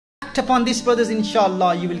act upon this, brothers,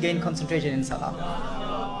 inshallah, you will gain concentration in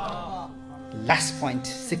salah. Last point,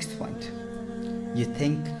 sixth point. You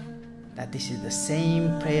think that this is the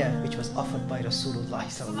same prayer which was offered by Rasulullah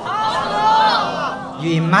sallallahu alaihi wasallam.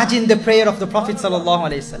 You imagine the prayer of the Prophet sallallahu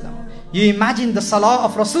alaihi wasallam. You imagine the salah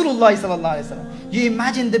of Rasulullah sallallahu alaihi wasallam. You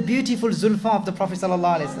imagine the beautiful zulfa of the Prophet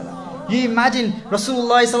sallallahu alaihi wasallam. You imagine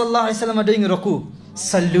Rasulullah sallallahu alaihi wasallam doing ruku.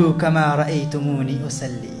 Sallu kama ra'aytumuni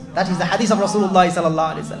usalli. That is the hadith of Rasulullah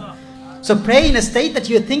sallallahu alaihi wasallam. So pray in a state that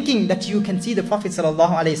you are thinking that you can see the Prophet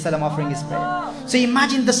sallallahu alaihi wasallam offering his prayer. So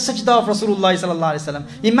imagine the sajda of Rasulullah sallallahu alaihi wasallam.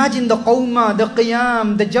 Imagine the qawma, the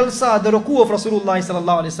qiyam, the jalsa, the ruku of Rasulullah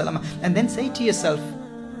sallallahu alaihi wasallam. And then say to yourself,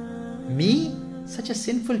 me, such a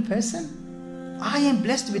sinful person, I am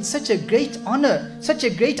blessed with such a great honor, such a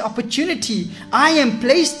great opportunity. I am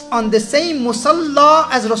placed on the same musalla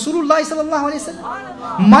as Rasulullah sallallahu alaihi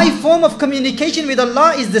wasallam. My form of communication with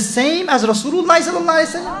Allah is the same as Rasulullah sallallahu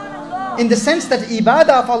alaihi wasallam. In the sense that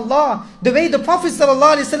ibadah of Allah, the way the Prophet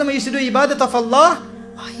sallallahu alaihi wasallam used to do ibadat of Allah,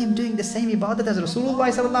 I am doing the same ibadat as Rasulullah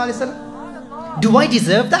sallallahu alaihi wasallam. Do I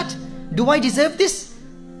deserve that? Do I deserve this?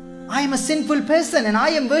 I am a sinful person and I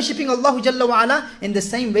am worshipping Allah Jalla wa Ala in the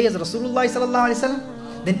same way as Rasulullah sallallahu alaihi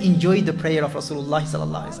wasallam. Then enjoy the prayer of Rasulullah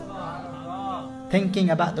sallallahu alaihi wasallam. Thinking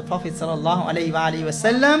about the Prophet sallallahu alaihi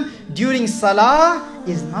wasallam during salah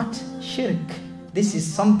is not shirk. This is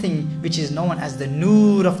something which is known as the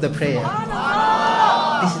noor of the prayer.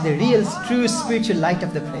 This is the real, true spiritual light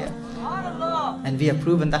of the prayer. And we have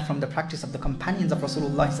proven that from the practice of the companions of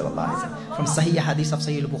Rasulullah sallallahu alaihi wasallam. From Sahih Hadith of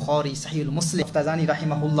Sahih al-Bukhari, Sahih al-Muslim, Tazani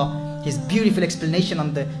rahimahullah, his beautiful explanation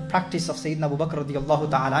on the practice of Sayyidina Abu Bakr radiyallahu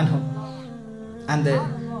ta'ala anhu, and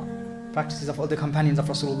the practices of all the companions of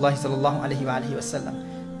Rasulullah sallallahu alaihi wasallam.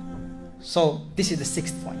 So this is the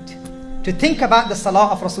sixth point. To think about the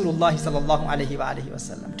salah of Rasulullah sallallahu alaihi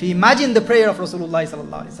wasallam. To imagine the prayer of Rasulullah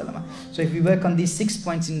sallallahu alaihi wasallam. So if we work on these 6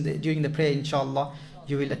 points during the prayer, inshallah,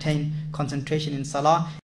 you will attain concentration in salah.